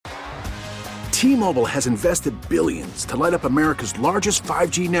T-Mobile has invested billions to light up America's largest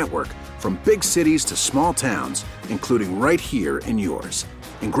 5G network, from big cities to small towns, including right here in yours.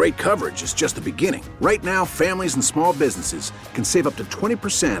 And great coverage is just the beginning. Right now, families and small businesses can save up to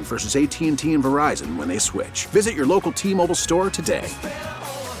 20% versus AT&T and Verizon when they switch. Visit your local T-Mobile store today.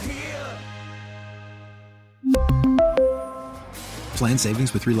 Plan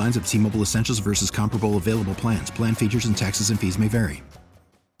savings with 3 lines of T-Mobile Essentials versus comparable available plans. Plan features and taxes and fees may vary.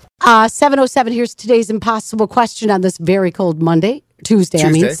 7:07, here's today's impossible question on this very cold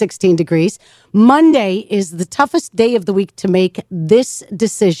Tuesday, 16 degrees. Monday is the toughest day of the week to make this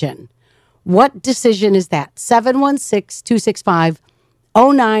decision. What decision is that?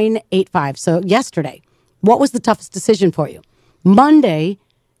 716-265-0985. So yesterday, what was the toughest decision for you? Monday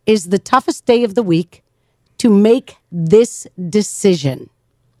is the toughest day of the week to make this decision.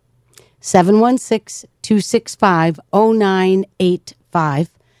 716-265-0985.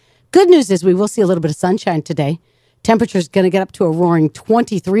 Good news is we will see a little bit of sunshine today. Temperature's going to get up to a roaring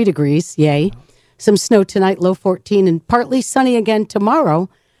 23 degrees. Yay. Some snow tonight, low 14, and partly sunny again tomorrow,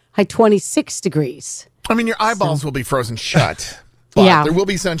 high 26 degrees. I mean, your eyeballs will be frozen shut, but there will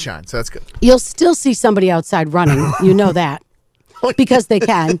be sunshine, so that's good. You'll still see somebody outside running. You know that. Because they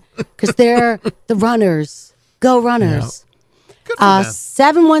can. Because they're the runners. Go runners. Yeah.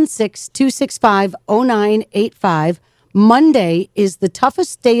 716-265-0985. Monday is the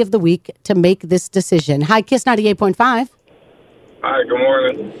toughest day of the week to make this decision. Hi, Kiss 98.5. Hi, good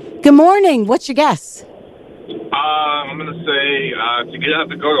morning. Good morning. What's your guess? I'm going to say to get up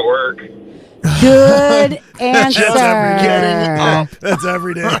to go to work. Good answer. That's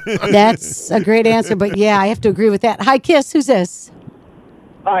every day. That's a great answer, but yeah, I have to agree with that. Hi, Kiss. Who's this?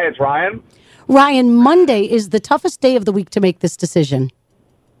 Hi, it's Ryan. Ryan, Monday is the toughest day of the week to make this decision.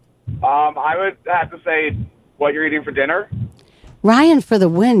 I would have to say what you're eating for dinner. Ryan for the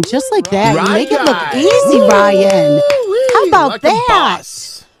win, just like that. Ryan. You make it look easy, Ryan. How about like that?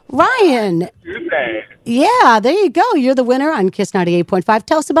 Ryan. Tuesday. Yeah, there you go. You're the winner on Kiss 98.5.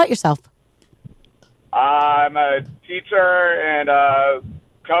 Tell us about yourself. I'm a teacher and a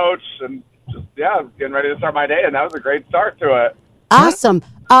coach, and just getting ready to start my day, and that was a great start to it. Awesome.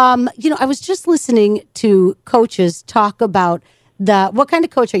 I was just listening to coaches talk about what kind of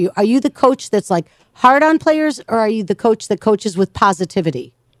coach are you? Are you the coach that's like hard on players, or are you the coach that coaches with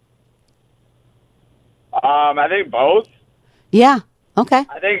positivity? I think both. Yeah. Okay.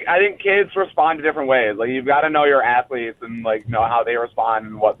 I think kids respond to different ways. Like, you've got to know your athletes and know how they respond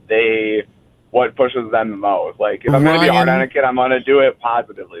and what pushes them the most. Like, if I'm going to be hard on a kid, I'm going to do it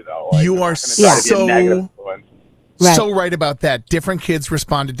positively, though. Like, you are so right about that. Different kids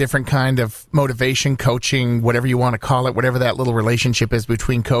respond to different kind of motivation, coaching, whatever you want to call it, whatever that little relationship is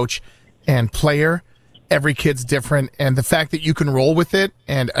between coach and player. Every kid's different, and the fact that you can roll with it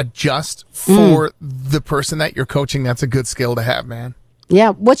and adjust for the person that you're coaching, that's a good skill to have, man.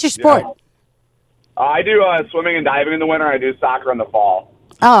 Yeah. What's your sport? Yeah. I do swimming and diving in the winter. I do soccer in the fall.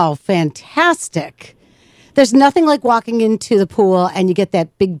 Oh, fantastic. There's nothing like walking into the pool and you get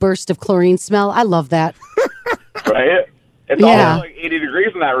that big burst of chlorine smell. I love that. Right? It's always like 80 degrees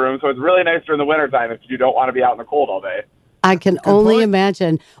in that room, so it's really nice during the wintertime if you don't want to be out in the cold all day. I can only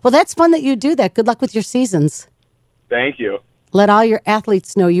imagine. Well, that's fun that you do that. Good luck with your seasons. Thank you. Let all your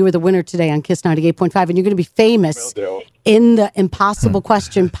athletes know you were the winner today on Kiss 98.5, and you're going to be famous in the Impossible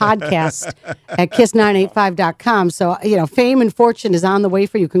Question podcast at kiss985.com. So, fame and fortune is on the way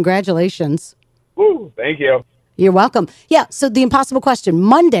for you. Congratulations. Woo, thank you. You're welcome. Yeah, so the Impossible Question.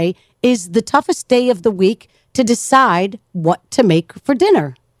 Monday is the toughest day of the week to decide what to make for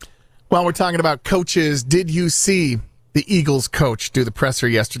dinner. Well, we're talking about coaches. Did you see the Eagles coach do the presser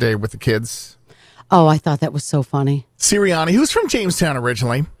yesterday with the kids? Oh, I thought that was so funny. Sirianni, who's from Jamestown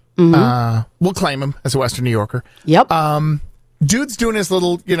originally. We'll claim him as a Western New Yorker. Yep. Dude's doing his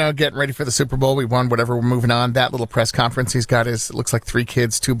little, getting ready for the Super Bowl. We won, whatever, we're moving on. That little press conference, he's got it looks like 3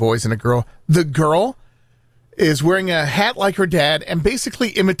 kids, 2 boys and a girl. The girl is wearing a hat like her dad and basically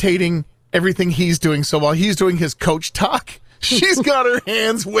imitating everything he's doing. So while he's doing his coach talk, she's got her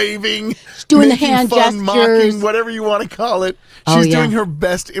hands waving, she's doing the hand fun, gestures, mocking, whatever you want to call it. She's doing her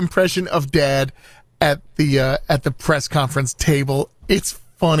best impression of dad at the press conference table. It's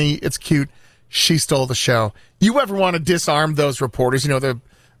funny. It's cute. She stole the show. You ever want to disarm those reporters?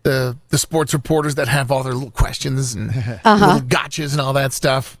 The sports reporters that have all their little questions and little gotchas and all that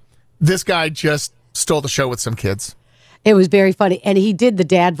stuff. This guy just stole the show with some kids. It was very funny, and he did the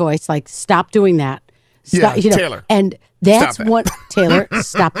dad voice, like, "Stop doing that." Stop, Taylor. And that's what Taylor.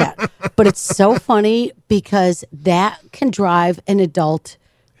 Stop that. But it's so funny because that can drive an adult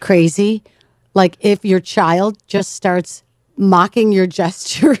crazy. Like if your child just starts mocking your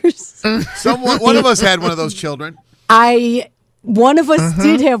gestures. One of us had one of those children. One of us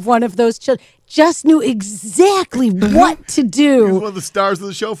did have one of those children. Just knew exactly what to do. He was one of the stars of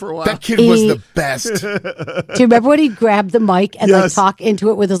the show for a while. That kid was the best. Do you remember when he'd grab the mic and like talk into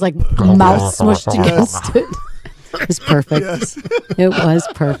it with his like mouth smushed against it? It was perfect. Yes. It was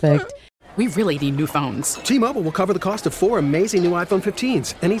perfect. We really need new phones. T-Mobile will cover the cost of 4 amazing new iPhone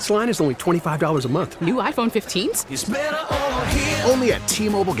 15s, and each line is only $25 a month. New iPhone 15s? It's better over here. Only at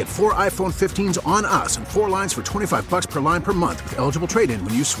T-Mobile, get 4 iPhone 15s on us and 4 lines for $25 per line per month with eligible trade-in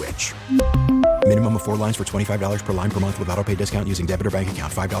when you switch. Minimum of 4 lines for $25 per line per month with autopay discount using debit or bank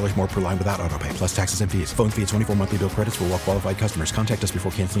account. $5 more per line without autopay, plus taxes and fees. Phone fee at 24 monthly bill credits for well-qualified customers. Contact us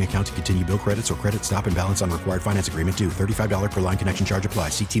before canceling account to continue bill credits or credit stop and balance on required finance agreement due. $35 per line connection charge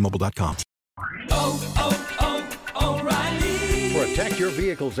applies. See T-Mobile.com. O'Reilly. Protect your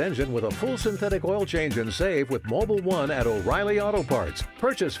vehicle's engine with a full synthetic oil change and save with Mobil 1 at O'Reilly Auto Parts.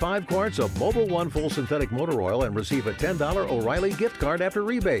 Purchase 5 quarts of Mobil 1 full synthetic motor oil and receive a $10 O'Reilly gift card after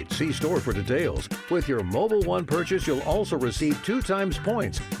rebate. See store for details. With your Mobil 1 purchase, you'll also receive 2 times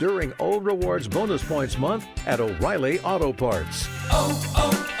points during O Rewards Bonus Points Month at O'Reilly Auto Parts.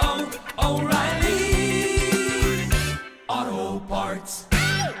 O'Reilly Auto Parts.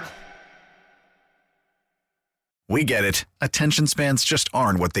 We get it. Attention spans just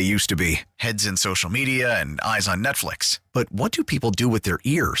aren't what they used to be. Heads in social media and eyes on Netflix. But what do people do with their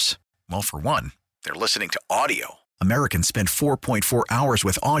ears? Well, for one, they're listening to audio. Americans spend 4.4 hours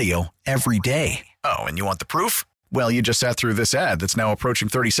with audio every day. Oh, and you want the proof? Well, you just sat through this ad that's now approaching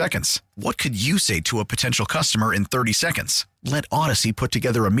 30 seconds. What could you say to a potential customer in 30 seconds? Let Odyssey put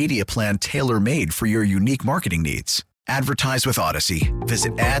together a media plan tailor-made for your unique marketing needs. Advertise with Odyssey.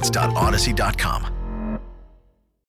 Visit ads.odyssey.com.